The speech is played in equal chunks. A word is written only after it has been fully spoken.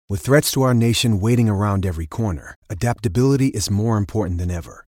With threats to our nation waiting around every corner, adaptability is more important than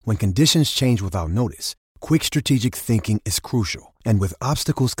ever. When conditions change without notice, quick strategic thinking is crucial. And with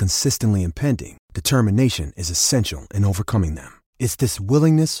obstacles consistently impending, determination is essential in overcoming them. It's this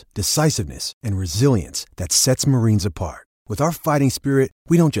willingness, decisiveness, and resilience that sets Marines apart. With our fighting spirit,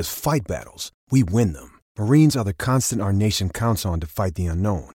 we don't just fight battles, we win them. Marines are the constant our nation counts on to fight the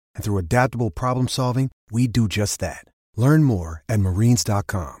unknown. And through adaptable problem solving, we do just that. Learn more at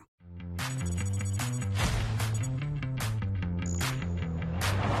marines.com.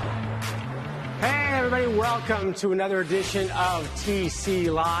 Hey everybody, welcome to another edition of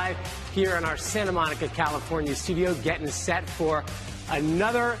TC Live here in our Santa Monica, California studio, getting set for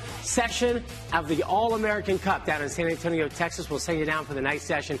another session of the All-American Cup down in San Antonio, Texas. We'll send you down for the night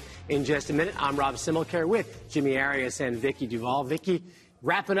session in just a minute. I'm Rob Similcar with Jimmy Arias and Vicky Duval. Vicky,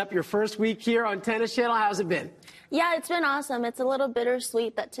 wrapping up your first week here on Tennis Channel. How's it been? Yeah, it's been awesome. It's a little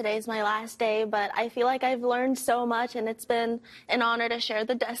bittersweet that today's my last day, but I feel like I've learned so much, and it's been an honor to share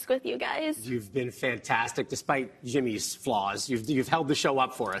the desk with you guys. You've been fantastic, despite Jimmy's flaws. You've held the show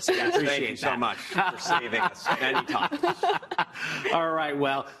up for us. I appreciate Thank you so much for saving us anytime. All right,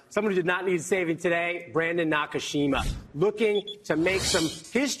 well, someone who did not need saving today, Brandon Nakashima, looking to make some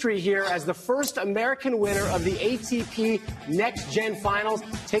history here as the first American winner of the ATP Next Gen Finals,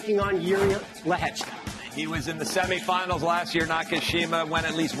 taking on Yuri Lehechka. He was in the semifinals last year. Nakashima went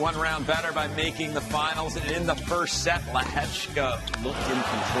at least one round better by making the finals. And in the first set, Lehechka looked in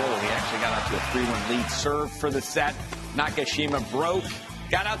control. He actually got out to a 3-1 lead serve for the set. Nakashima broke,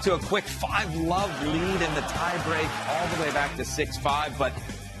 got out to a quick 5-love lead in the tiebreak, all the way back to 6-5, but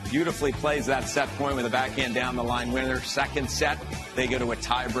beautifully plays that set point with a backhand down the line winner. Second set, they go to a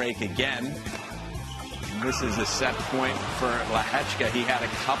tiebreak again. This is a set point for Lehechka. He had a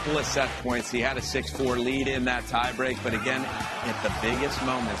couple of set points. He had a 6-4 lead in that tiebreak. But again, at the biggest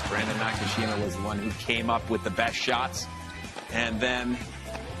moments, Brandon Nakashima was the one who came up with the best shots. And then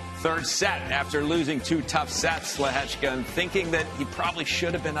third set, after losing two tough sets, Lehechka, and thinking that he probably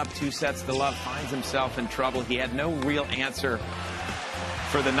should have been up 2-0, finds himself in trouble. He had no real answer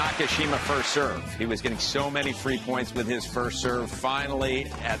for the Nakashima first serve. He was getting so many free points with his first serve. Finally,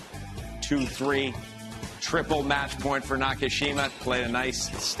 at 2-3, triple match point for Nakashima. Played a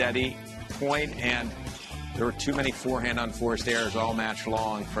nice, steady point, and there were too many forehand unforced errors all match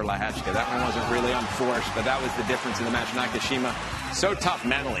long for Lehechka. That one wasn't really unforced, but that was the difference in the match. Nakashima, so tough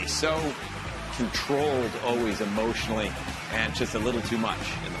mentally, so controlled always emotionally, and just a little too much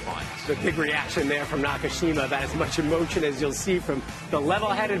in the finals. The big reaction there from Nakashima, about as much emotion as you'll see from the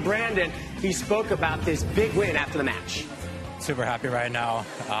level-headed Brandon. He spoke about this big win after the match. Super happy right now.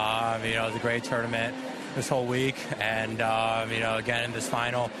 It was a great tournament this whole week, and again in this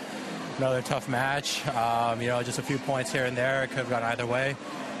final, another tough match. Just a few points here and there. It could have gone either way,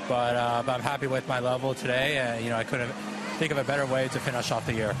 but I'm happy with my level today, and I couldn't think of a better way to finish off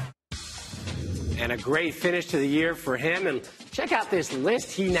the year. And a great finish to the year for him. And check out this list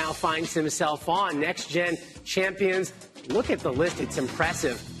he now finds himself on. Next Gen Champions. Look at the list. It's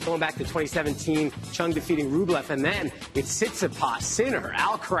impressive. Going back to 2017, Chung defeating Rublev, and then it's Tsitsipas, Sinner,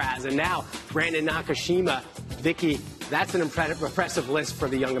 Alcaraz, and now Brandon Nakashima. Vicky, that's an impressive list for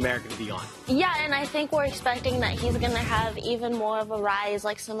the young American to be on. Yeah, and I think we're expecting that he's going to have even more of a rise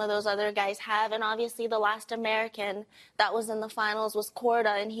like some of those other guys have. And obviously the last American that was in the finals was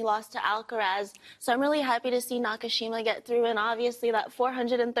Korda, and he lost to Alcaraz. So I'm really happy to see Nakashima get through, and obviously that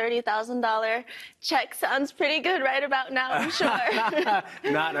 $430,000 check sounds pretty good right about now, I'm sure.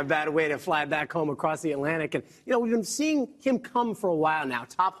 Not a bad way to fly back home across the Atlantic. And, we've been seeing him come for a while now.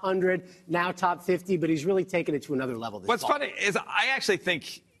 Top 100, now top 50, but he's really taken it to another level this What's fall. funny is I actually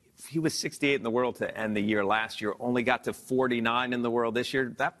think he was 68 in the world to end the year last year, only got to 49 in the world this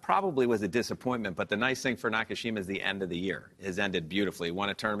year. That probably was a disappointment, but the nice thing for Nakashima is the end of the year has ended beautifully. He won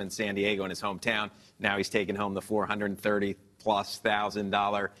a tournament in San Diego in his hometown. Now he's taking home the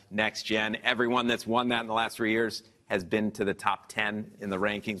 $430,000+ Next Gen. Everyone that's won that in the last 3 years has been to the top 10 in the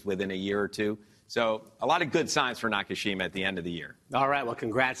rankings within a year or two. So a lot of good signs for Nakashima at the end of the year. All right, well,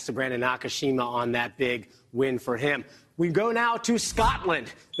 congrats to Brandon Nakashima on that big win for him. We go now to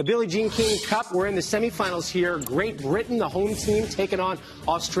Scotland. The Billie Jean King Cup. We're in the semifinals here. Great Britain, the home team, taking on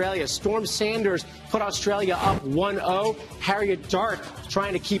Australia. Storm Sanders put Australia up 1-0. Harriet Dart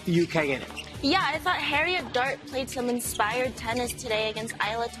trying to keep the UK in it. Yeah, I thought Harriet Dart played some inspired tennis today against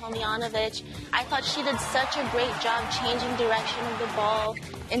Ajla Tomljanovic. I thought she did such a great job changing direction of the ball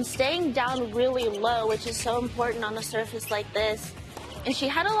and staying down really low, which is so important on a surface like this. And she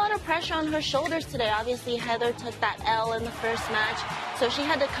had a lot of pressure on her shoulders today. Obviously, Heather took that L in the first match, so she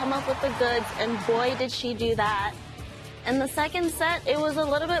had to come up with the goods, and boy, did she do that. In the second set, it was a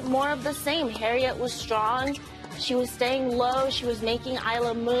little bit more of the same. Harriet was strong. She was staying low. She was making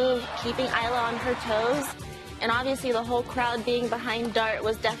Isla move, keeping Isla on her toes. And obviously the whole crowd being behind Dart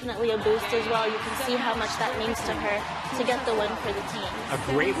was definitely a boost as well. You can see how much that means to her to get the win for the team. A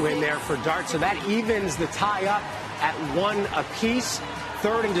great win there for Dart. So that evens the tie up at 1 apiece.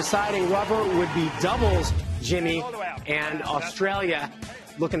 Third and deciding rubber would be doubles, Jimmy, and Australia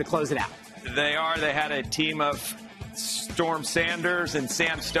looking to close it out. They are. They had a team of Storm Sanders and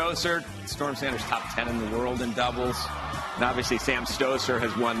Sam Stosur. Storm Sanders top 10 in the world in doubles. And obviously Sam Stosur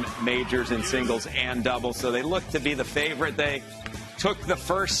has won majors in singles and doubles, so they look to be the favorite. They took the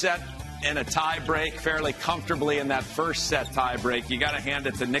first set in a tie break fairly comfortably in that first set tie break. You got to hand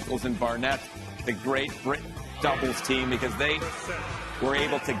it to Nichols and Barnett, the Great Britain doubles team, because they were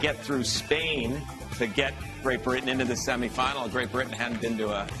able to get through Spain to get Great Britain into the semifinal. Great Britain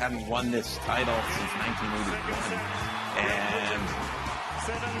hadn't won this title since 1981, and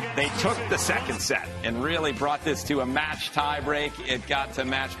they took the second set and really brought this to a match tie break. It got to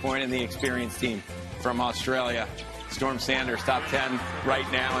match point, and the experienced team from Australia, Storm Sanders, top 10 right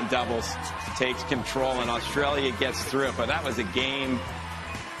now in doubles, takes control, and Australia gets through it. But that was a game.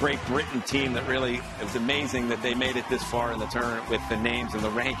 Great Britain team that really, it was amazing that they made it this far in the tournament with the names and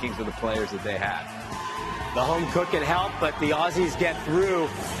the rankings of the players that they had. The home cook can help, but the Aussies get through,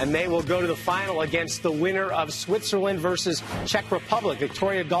 and they will go to the final against the winner of Switzerland versus Czech Republic.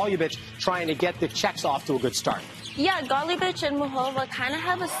 Victoria Golubic trying to get the Czechs off to a good start. Yeah, Golubic and Muchova kind of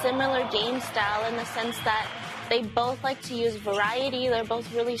have a similar game style in the sense that they both like to use variety. They're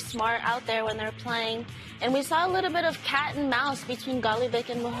both really smart out there when they're playing. And we saw a little bit of cat and mouse between Golubic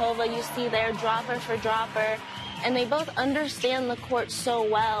and Muchova. You see their dropper for dropper, and they both understand the court so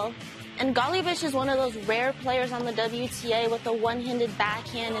well. And Golubic is one of those rare players on the WTA with a one-handed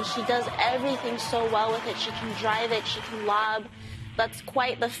backhand, and she does everything so well with it. She can drive it, she can lob. That's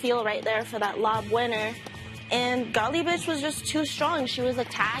quite the feel right there for that lob winner. And Golubic was just too strong. She was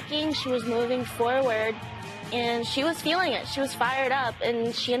attacking, she was moving forward, and she was feeling it. She was fired up,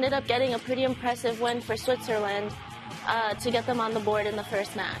 and she ended up getting a pretty impressive win for Switzerland to get them on the board in the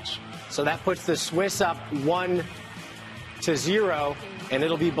first match. So that puts the Swiss up 1-0, and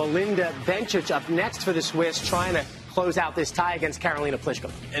it'll be Belinda Bencic up next for the Swiss, trying to close out this tie against Karolina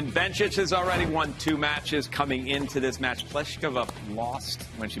Pliskova. And Bencic has already won 2 matches coming into this match. Pliskova lost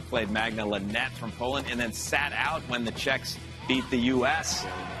when she played Magna Linette from Poland, and then sat out when the Czechs beat the U.S.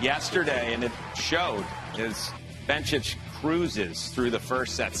 yesterday, and it showed as Bencic cruises through the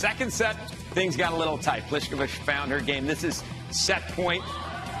first set. Second set, things got a little tight. Pliskova found her game. This is set point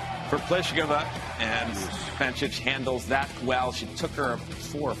for Pliskova, and Bencic handles that well. She took her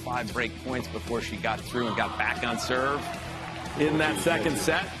 4 or 5 break points before she got through and got back on serve in that second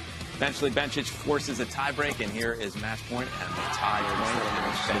set. Eventually, Bencic forces a tiebreak, and here is match point and the tie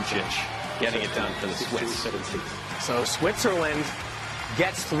point. Bencic getting it done for the Swiss. So Switzerland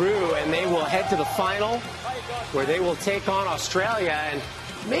gets through, and they will head to the final, where they will take on Australia. And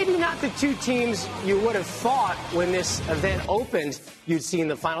maybe not the two teams you would have thought when this event opened you'd see in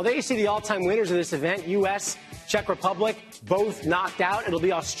the final. There you see the all-time winners of this event, U.S., Czech Republic, both knocked out. It'll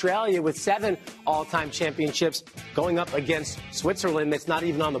be Australia with 7 all-time championships going up against Switzerland that's not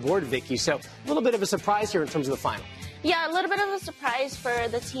even on the board, Vicky. So a little bit of a surprise here in terms of the final. Yeah, a little bit of a surprise for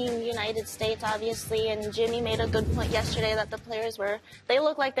the team United States, obviously, and Jimmy made a good point yesterday that the players they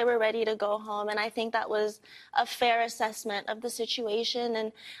looked like they were ready to go home, and I think that was a fair assessment of the situation.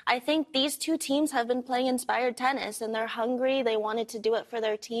 And I think these two teams have been playing inspired tennis, and they're hungry. They wanted to do it for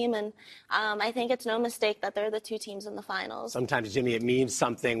their team, and I think it's no mistake that they're the two teams in the finals. Sometimes, Jimmy, it means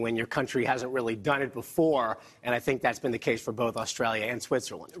something when your country hasn't really done it before, and I think that's been the case for both Australia and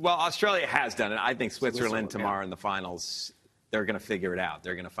Switzerland. Well, Australia has done it. I think Switzerland tomorrow in the finals, they're going to figure it out.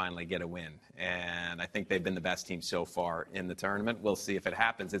 They're going to finally get a win. And I think they've been the best team so far in the tournament. We'll see if it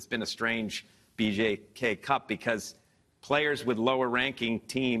happens. It's been a strange BJK Cup because players with lower ranking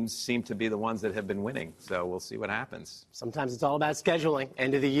teams seem to be the ones that have been winning. So we'll see what happens. Sometimes it's all about scheduling,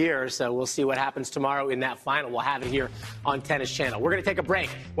 end of the year. So we'll see what happens tomorrow in that final. We'll have it here on Tennis Channel. We're going to take a break.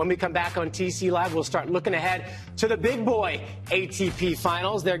 When we come back on TC Live, we'll start looking ahead to the big boy ATP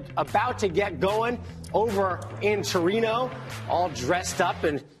finals. They're about to get going over in Torino, all dressed up,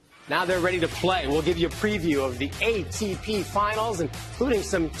 and now they're ready to play. We'll give you a preview of the ATP finals, including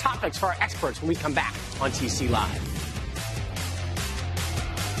some topics for our experts when we come back on TC Live.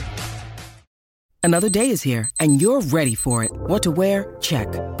 Another day is here, and you're ready for it. What to wear? Check.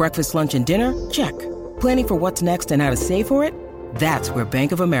 Breakfast, lunch, and dinner? Check. Planning for what's next and how to save for it? That's where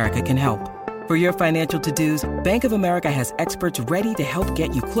Bank of America can help. For your financial to-dos, Bank of America has experts ready to help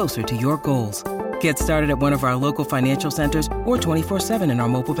get you closer to your goals. Get started at one of our local financial centers or 24/7 in our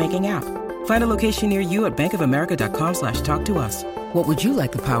mobile banking app. Find a location near you at bankofamerica.com/talktous. What would you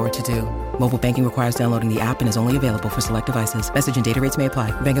like the power to do? Mobile banking requires downloading the app and is only available for select devices. Message and data rates may apply.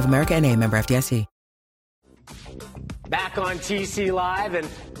 Bank of America N.A., member FDIC. Back on TC Live, and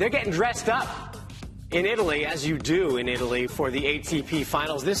they're getting dressed up in Italy, as you do in Italy, for the ATP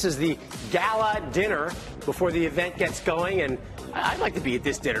Finals. This is the gala dinner before the event gets going, and I'd like to be at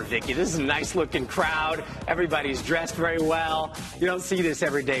this dinner, Vicky. This is a nice-looking crowd. Everybody's dressed very well. You don't see this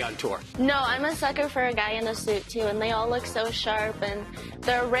every day on tour. No, I'm a sucker for a guy in a suit, too, and they all look so sharp, and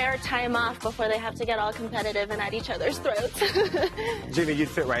they're a rare time off before they have to get all competitive and at each other's throats. Jimmy, you'd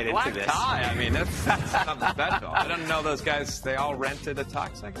fit right into this. Black tie. I mean, that's something special. I don't know those guys. They all rented a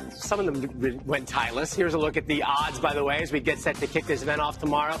tux, I guess. Some of them went tieless. Here's a look at the odds, by the way, as we get set to kick this event off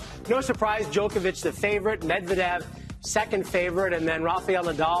tomorrow. No surprise, Djokovic the favorite, Medvedev second favorite, and then Rafael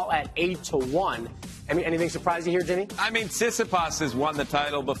Nadal at 8-1. Anything surprising here, Jimmy? I mean, Tsitsipas has won the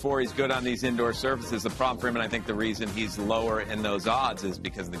title before. He's good on these indoor surfaces. The problem for him, and I think the reason he's lower in those odds, is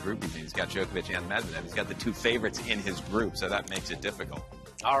because of the group he's in. He's got Djokovic and Medvedev. He's got the two favorites in his group, so that makes it difficult.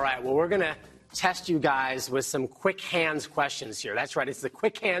 All right, well, we're going to test you guys with some quick hands questions here. That's right, it's the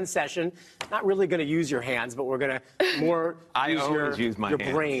quick hand session. Not really going to use your hands, but we're going to more use your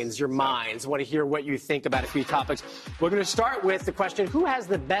brains, your minds. Want to hear what you think about a few topics. We're going to start with the question, who has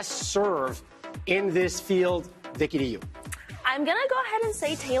the best serve in this field? Vicky, to you. I'm going to go ahead and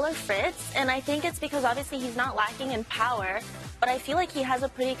say Taylor Fritz, and I think it's because obviously he's not lacking in power, but I feel like he has a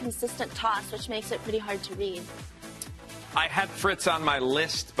pretty consistent toss, which makes it pretty hard to read. I had Fritz on my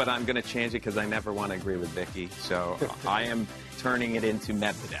list, but I'm going to change it because I never want to agree with Vicky. So I am turning it into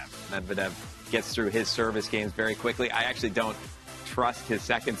Medvedev. Medvedev gets through his service games very quickly. I actually don't trust his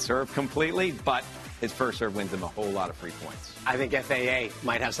second serve completely, but his first serve wins him a whole lot of free points. I think FAA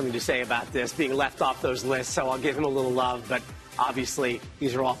might have something to say about this, being left off those lists, so I'll give him a little love, but obviously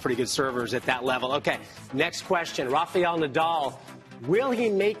these are all pretty good servers at that level. Okay, next question. Rafael Nadal, will he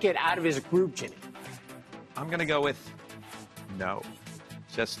make it out of his group, Jimmy? I'm going to go with no,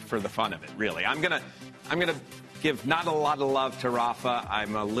 just for the fun of it, really. I'm gonna give not a lot of love to Rafa.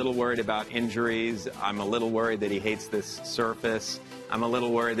 I'm a little worried about injuries. I'm a little worried that he hates this surface. I'm a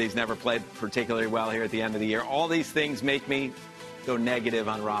little worried that he's never played particularly well here at the end of the year. All these things make me go negative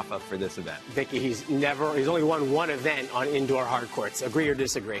on Rafa for this event. Vicky, he's only won one event on indoor hard courts. Agree or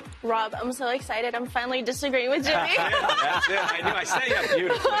disagree? Rob, I'm so excited. I'm finally disagreeing with Jimmy. That's it. I knew I set you up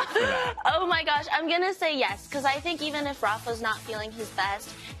beautifully for that. Oh my gosh, I'm going to say yes, because I think even if Rafa's not feeling his best,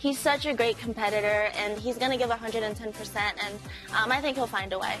 he's such a great competitor, and he's going to give 110%, and I think he'll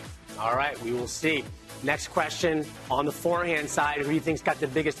find a way. All right, we will see. Next question, on the forehand side, who do you think's got the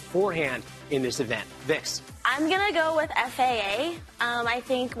biggest forehand in this event? Vix. I'm going to go with FAA. I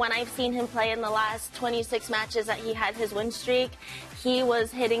think when I've seen him play in the last 26 matches that he had his win streak, he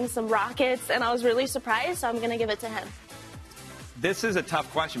was hitting some rockets, and I was really surprised, so I'm going to give it to him. This is a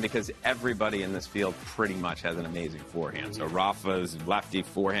tough question because everybody in this field pretty much has an amazing forehand. So Rafa's lefty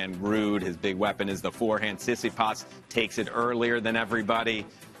forehand, Ruud, his big weapon is the forehand. Tsitsipas takes it earlier than everybody.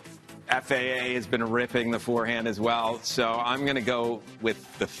 FAA has been ripping the forehand as well, so I'm going to go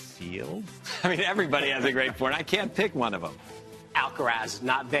with the field. I mean, everybody has a great forehand. I can't pick one of them. Alcaraz,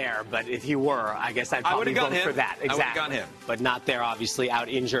 not there, but if he were, I guess I'd probably vote for that. Exactly. I would have gone him. But not there, obviously, out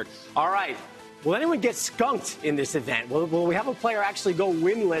injured. All right. Will anyone get skunked in this event? Will we have a player actually go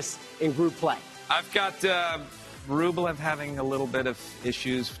winless in group play? I've got Rublev having a little bit of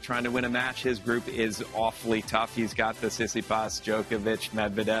issues trying to win a match. His group is awfully tough. He's got the Tsitsipas, Djokovic,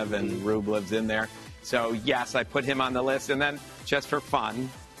 Medvedev, and Rublev's in there. So, yes, I put him on the list. And then, just for fun,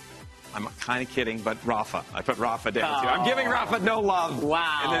 I'm kind of kidding, but Rafa. I put Rafa down, too. I'm giving Rafa no love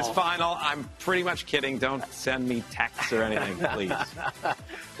in this final. I'm pretty much kidding. Don't send me texts or anything, please.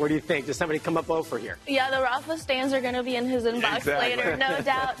 What do you think? Does somebody come up over here? Yeah, the Rafa stands are going to be in his inbox later, no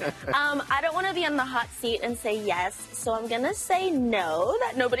doubt. I don't want to be on the hot seat and say yes, so I'm going to say no,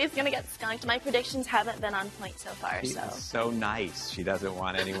 that nobody's going to get skunked. My predictions haven't been on point so far. She's so nice. She doesn't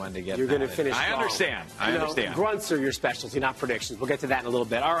want anyone to get You're going to finish I understand. I understand. Grunts are your specialty, not predictions. We'll get to that in a little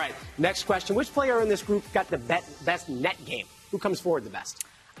bit. All right. Next question. Which player in this group got the best net game? Who comes forward the best?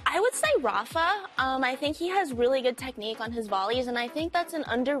 I would say Rafa. I think he has really good technique on his volleys, and I think that's an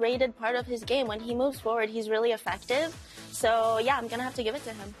underrated part of his game. When he moves forward, he's really effective. So, yeah, I'm going to have to give it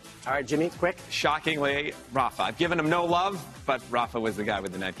to him. All right, Jimmy, quick. Shockingly, Rafa. I've given him no love, but Rafa was the guy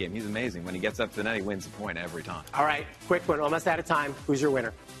with the net game. He's amazing. When he gets up to the net, he wins the point every time. All right, quick one. Almost out of time. Who's your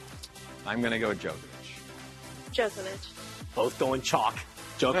winner? I'm going to go with Djokovic. Djokovic. Both going chalk.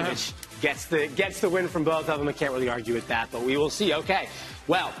 Djokovic gets the win from both of them. I can't really argue with that, but we will see. Okay.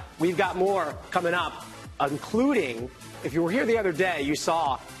 Well, we've got more coming up, including, if you were here the other day, you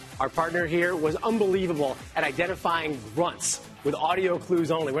saw our partner here was unbelievable at identifying grunts with audio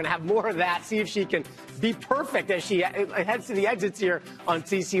clues only. We're going to have more of that, see if she can be perfect as she heads to the exits here on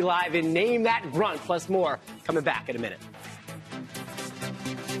TC Live and Name That Grunt, plus more coming back in a minute.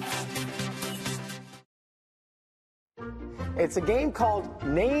 It's a game called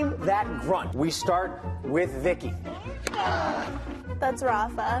Name That Grunt. We start with Vicky. That's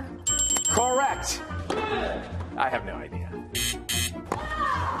Rafa. Correct. I have no idea.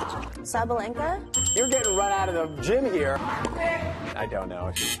 Sabalenka. You're getting run out of the gym here. I don't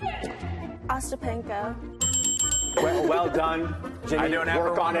know. Ostapenko. Well done, Jimmy. I don't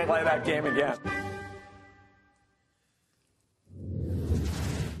ever want to play that game again.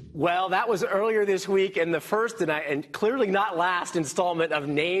 Well, that was earlier this week in the first and clearly not last installment of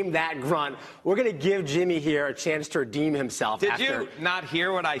Name That Grunt. We're going to give Jimmy here a chance to redeem himself. Did you not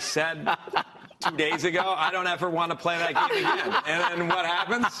hear what I said 2 days ago? I don't ever want to play that game again. And then what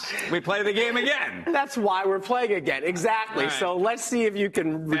happens? We play the game again. That's why we're playing again. Exactly. Right. So let's see if you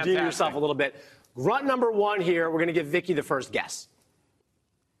can redeem yourself a little bit. Grunt number one here. We're going to give Vicky the first guess.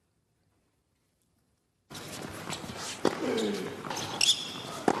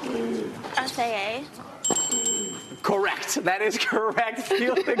 SAA. Correct. That is correct.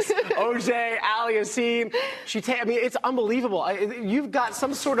 Felix Auger-Aliassime. I mean, it's unbelievable. You've got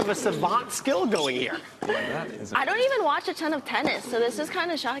some sort of a savant skill going here. I don't even watch a ton of tennis, so this is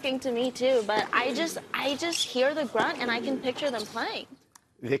kind of shocking to me too. But I just hear the grunt and I can picture them playing.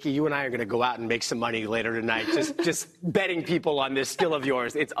 Vicky, you and I are going to go out and make some money later tonight, just betting people on this skill of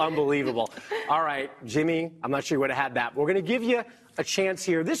yours. It's unbelievable. All right, Jimmy, I'm not sure you would have had that. We're going to give you a chance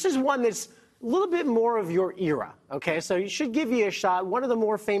here. This is one that's a little bit more of your era, okay? So you should give you a shot. One of the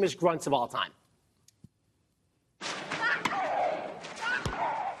more famous grunts of all time.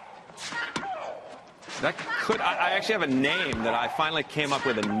 That could, I actually have a name that I finally came up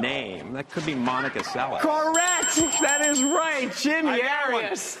with a name. That could be Monica Seles. Correct. That is right. Jimmy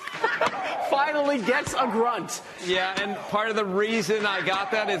Arias finally gets a grunt. Yeah, and part of the reason I got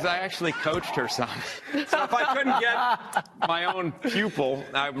that is I actually coached her son. So if I couldn't get my own pupil,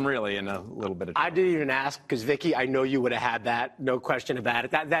 I'm really in a little bit of trouble. I didn't even ask because, Vicky, I know you would have had that. No question about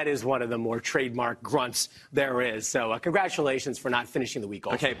it. That is one of the more trademark grunts there is. So congratulations for not finishing the week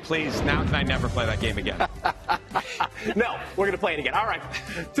off. Okay, please, now can I never play that game again? No, we're going to play it again. All right,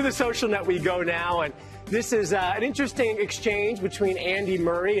 to the social net we go now. And this is an interesting exchange between Andy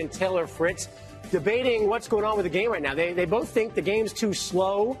Murray and Taylor Fritz, debating what's going on with the game right now. They both think the game's too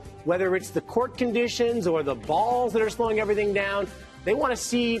slow, whether it's the court conditions or the balls that are slowing everything down. They want to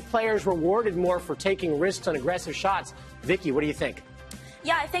see players rewarded more for taking risks on aggressive shots. Vicky, what do you think?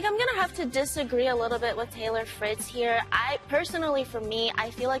 Yeah, I think I'm going to have to disagree a little bit with Taylor Fritz here. Personally, for me,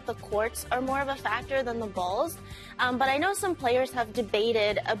 I feel like the courts are more of a factor than the balls. But I know some players have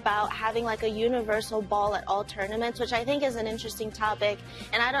debated about having like a universal ball at all tournaments, which I think is an interesting topic.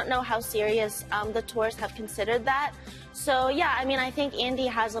 And I don't know how serious the tours have considered that. So, yeah, I mean, I think Andy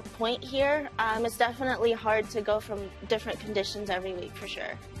has a point here. It's definitely hard to go from different conditions every week, for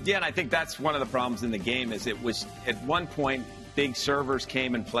sure. Yeah, and I think that's one of the problems in the game is it was at one point big servers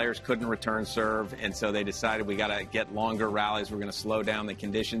came and players couldn't return serve, and so they decided we got to get longer rallies. We're going to slow down the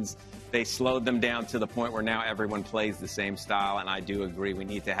conditions. They slowed them down to the point where now everyone plays the same style, and I do agree we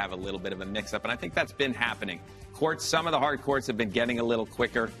need to have a little bit of a mix-up, and I think that's been happening. Courts, some of the hard courts have been getting a little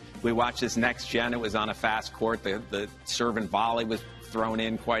quicker. We watched this next gen. It was on a fast court. The serve and volley was thrown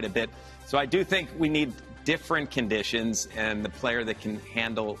in quite a bit. So I do think we need different conditions, and the player that can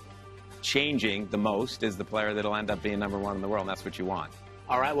handle changing the most is the player that'll end up being number one in the world, and that's what you want.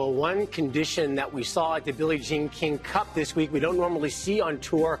 All right, well, one condition that we saw at the Billie Jean King Cup this week we don't normally see on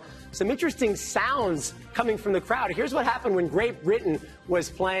tour. Some interesting sounds coming from the crowd. Here's what happened when Great Britain was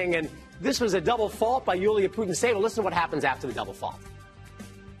playing, and this was a double fault by Yulia Putintseva. Listen to what happens after the double fault.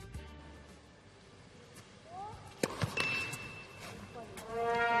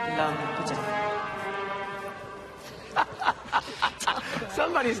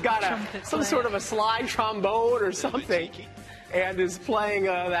 Somebody's got some sort of a slide trombone or something and is playing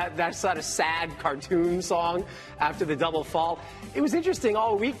that sort of sad cartoon song after the double fault. It was interesting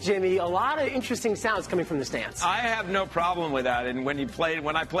all week, Jimmy. A lot of interesting sounds coming from the stands. I have no problem with that. And when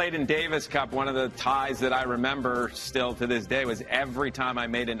I played in Davis Cup, one of the ties that I remember still to this day was every time I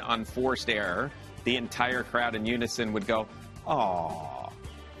made an unforced error, the entire crowd in unison would go, "Aww."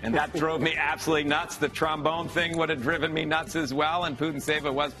 And that drove me absolutely nuts. The trombone thing would have driven me nuts as well. And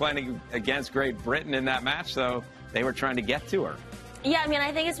Putintseva was playing against Great Britain in that match, so they were trying to get to her. Yeah, I mean,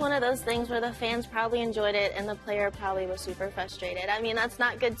 I think it's one of those things where the fans probably enjoyed it and the player probably was super frustrated. I mean, that's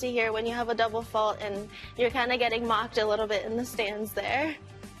not good to hear when you have a double fault and you're kind of getting mocked a little bit in the stands there.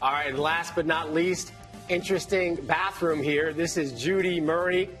 All right, and last but not least, interesting bathroom here. This is Judy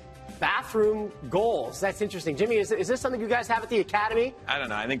Murray. Bathroom goals. That's interesting. Jimmy, is this something you guys have at the Academy? I don't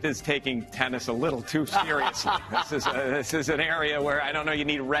know. I think this is taking tennis a little too seriously. This is an area where I don't know you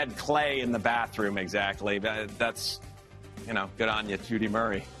need red clay in the bathroom exactly. But that's, good on you, Judy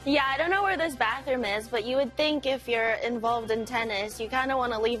Murray. Yeah, I don't know where this bathroom is, but you would think if you're involved in tennis, you kind of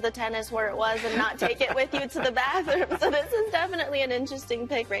want to leave the tennis where it was and not take it with you to the bathroom. So this is definitely an interesting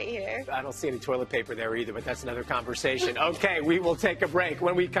pick right here. I don't see any toilet paper there either, but that's another conversation. Okay, we will take a break.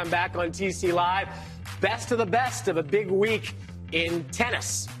 When we come back on TC Live, best of the best of a big week in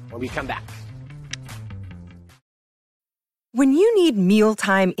tennis when we come back. When you need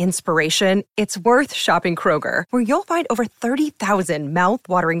mealtime inspiration, it's worth shopping Kroger, where you'll find over 30,000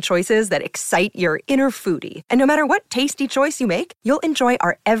 mouth-watering choices that excite your inner foodie. And no matter what tasty choice you make, you'll enjoy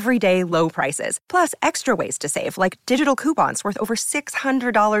our everyday low prices, plus extra ways to save, like digital coupons worth over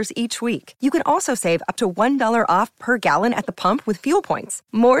 $600 each week. You can also save up to $1 off per gallon at the pump with fuel points.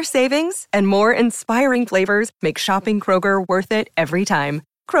 More savings and more inspiring flavors make shopping Kroger worth it every time.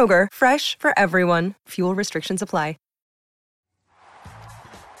 Kroger, fresh for everyone. Fuel restrictions apply.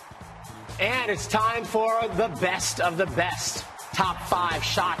 And it's time for the best of the best. Top 5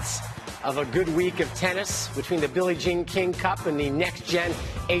 shots of a good week of tennis between the Billie Jean King Cup and the Next Gen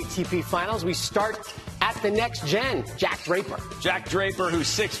ATP Finals. We start at the Next Gen. Jack Draper. Jack Draper,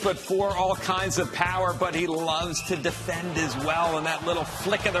 who's 6'4", all kinds of power, but he loves to defend as well. And that little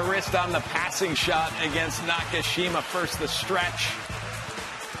flick of the wrist on the passing shot against Nakashima. First the stretch.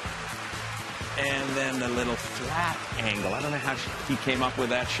 And then the little flat angle. I don't know how he came up with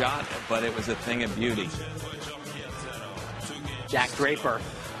that shot, but it was a thing of beauty. Jack Draper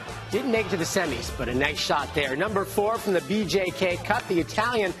didn't make it to the semis, but a nice shot there. Number 4 from the BJK Cup, the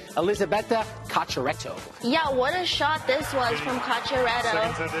Italian Elisabetta Cocciaretto. Yeah, what a shot this was from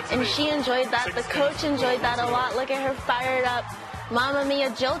Cocciaretto. And she enjoyed that. The coach enjoyed that a lot. Look at her fired up. Mamma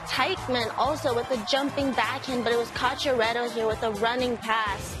mia. Jill Teichmann also with the jumping backhand, but it was Cocciaretto here with a running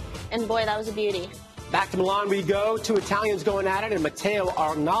pass. And boy, that was a beauty. Back to Milan we go. 2 Italians going at it, and Matteo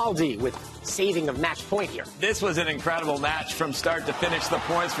Arnaldi with saving of match point here. This was an incredible match from start to finish. The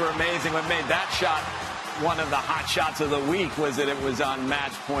points were amazing. What made that shot one of the hot shots of the week was that it was on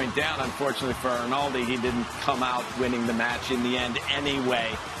match point down. Unfortunately for Arnaldi, he didn't come out winning the match in the end anyway.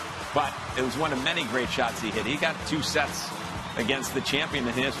 But it was one of many great shots he hit. He got 2 sets against the champion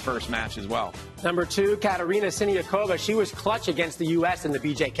in his first match as well. Number 2, Katerina Siniakova. She was clutch against the U.S. in the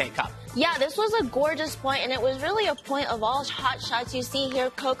BJK Cup. Yeah, this was a gorgeous point, and it was really a point of all hot shots you see here.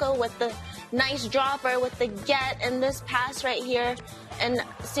 Coco with the nice dropper, with the get, and this pass right here, and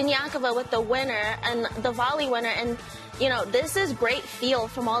Siniakova with the winner and the volley winner. And, this is great feel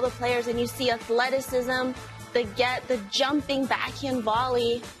from all the players, and you see athleticism, the get, the jumping backhand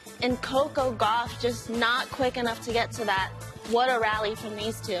volley, and Coco Gauff just not quick enough to get to that. What a rally from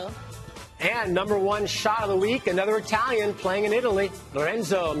these two. And number 1 shot of the week, another Italian playing in Italy,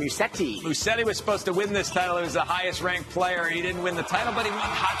 Lorenzo Musetti. Musetti was supposed to win this title. He was the highest ranked player. He didn't win the title, but he won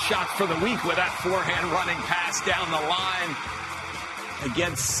hot shots for the week with that forehand running pass down the line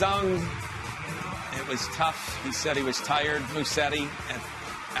against Sung. It was tough. He said he was tired, Musetti,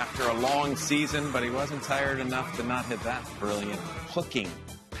 after a long season, but he wasn't tired enough to not hit that brilliant hooking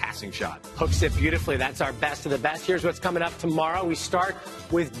passing shot. Hooks it beautifully. That's our best of the best. Here's what's coming up tomorrow. We start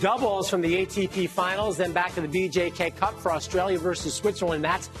with doubles from the ATP Finals, then back to the BJK Cup for Australia versus Switzerland.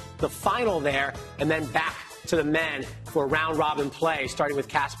 That's the final there. And then back to the men for round-robin play, starting with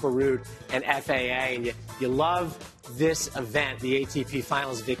Casper Ruud and FAA. And you love this event, the ATP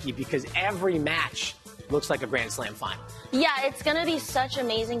Finals, Vicky, because every match looks like a Grand Slam final. Yeah, it's going to be such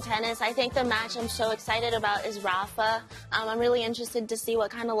amazing tennis. I think the match I'm so excited about is Rafa. I'm really interested to see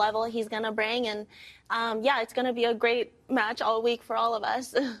what kind of level he's going to bring. And, it's going to be a great match all week for all of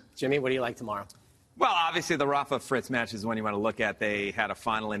us. Jimmy, what do you like tomorrow? Well, obviously, the Rafa-Fritz match is the one you want to look at. They had a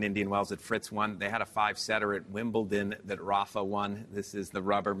final in Indian Wells that Fritz won. They had a 5-setter at Wimbledon that Rafa won. This is the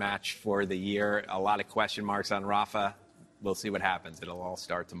rubber match for the year. A lot of question marks on Rafa. We'll see what happens. It'll all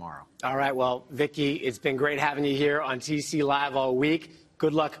start tomorrow. All right. Well, Vicky, it's been great having you here on TC Live all week.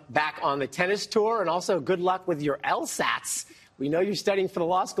 Good luck back on the tennis tour, and also good luck with your LSATs. We know you're studying for the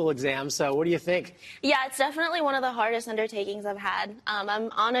law school exam, so what do you think? Yeah, it's definitely one of the hardest undertakings I've had.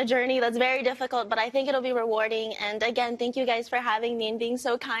 I'm on a journey that's very difficult, but I think it'll be rewarding. And again, thank you guys for having me and being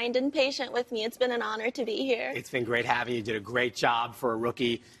so kind and patient with me. It's been an honor to be here. It's been great having you. You did a great job for a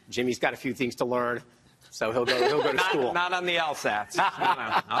rookie. Jimmy's got a few things to learn. So he'll go to school. Not on the LSATs. No.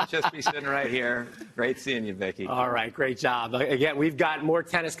 I'll just be sitting right here. Great seeing you, Vicky. All right, great job. Again, we've got more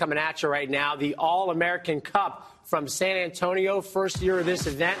tennis coming at you right now. The All-American Cup from San Antonio, first year of this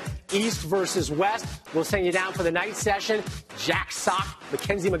event, East versus West. We'll send you down for the night session. Jack Sock,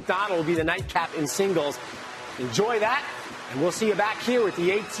 Mackenzie McDonald will be the nightcap in singles. Enjoy that, and we'll see you back here with the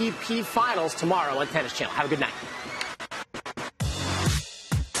ATP Finals tomorrow on Tennis Channel. Have a good night.